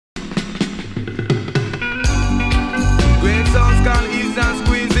called ease and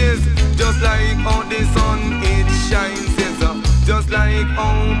squeezes. Just like how the sun it shines, just like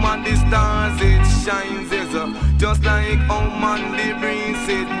how man the stars it shines, just like how man the breeze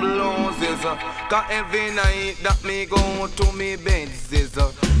it blows, cause every night that me go to me bed,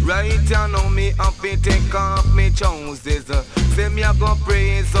 right now me have to take off me trousers, say me a go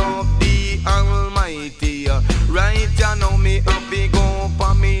praise up the Almighty, right now me have to go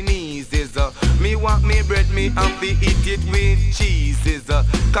for me knees, me want me bread, me have to eat it with cheeses,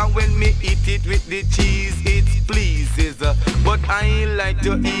 cause when me eat it with the cheese it pleases, but I like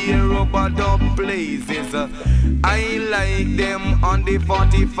to hear about the places, I like them on the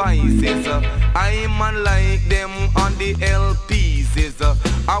 45s, I man like them on the LPs,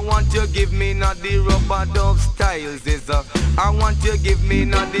 I want you give me not the rubber dub styles, I want you give me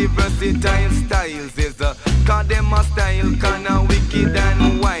not the versatile styles, cause them a style kinda wicked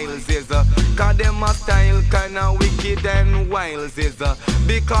and wild, cause them a style kinda wicked and wild,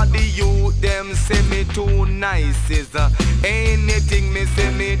 because the youth them say me too nice, anything me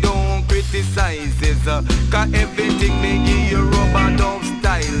say me don't criticize, cause everything me give you rubber dub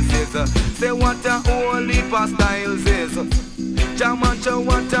styles, say what a whole heap of styles is, Jamacha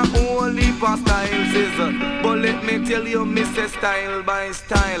what a whole heap of styles is, but let me tell you me say style by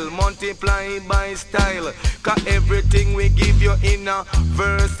style, multiply by style, cause everything we give you in a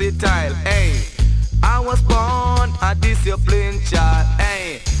versatile, hey. I was born a disciplined child,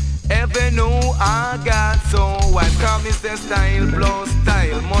 hey. Ever know I got so wide, cause me say style plus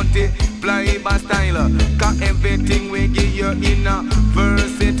style, multiply by style, cause everything we give you in a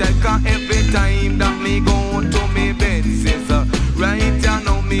versatile, cause every time that me go to me bed, right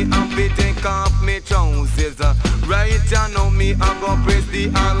now me have to take off me trousers, right now me I go praise the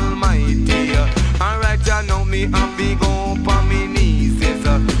Almighty, and right now me have to go for me knees,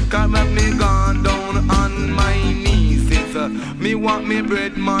 cause when me gone down on my knees, me want me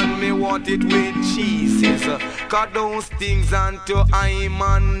bread man, me want it with cheeses, cause those things unto I'm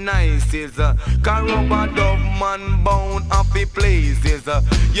man nices, cause rubber dub man bound happy places,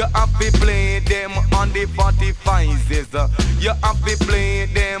 you have to play them on the 45s, you have to play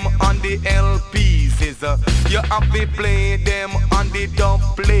them on the LPs, you have to play them on the dub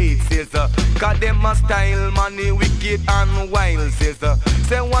plates, cause them a style money wicked and wild,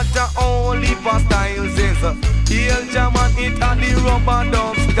 say what a whole heap of styles is, Hail jam and it are the rubber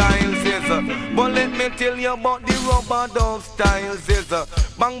dub styles, but let me tell you about the rubber dub styles,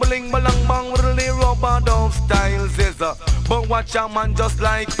 bang bling balang bang really rubber dub styles, but watch a man just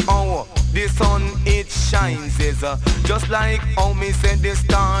like how the sun it shines, just like how me said the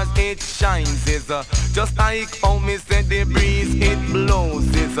stars it shines, just like how me said the breeze it blows,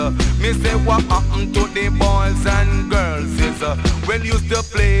 me say what happened to the boys and girls, well used to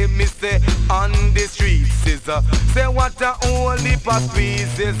play me say on the streets, say what a whole heap of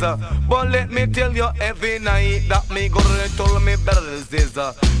squeezes, but let me tell you every night that me go to tell me bells,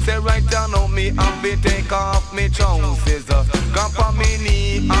 say right now me have to take off me trousers, come for me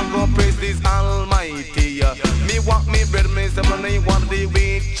knee and go praise this Almighty, me want me bread, me say me want the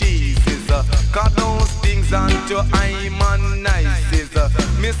with cheeses, cause those things unto I'm a nices,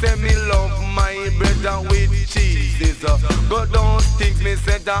 me say me love my bread with cheeses, but those things me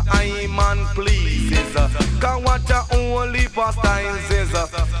say that I'm man pleases, cause what a whole heap of styles is,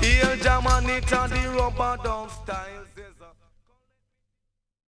 Hail jam and it and the rubber dub styles.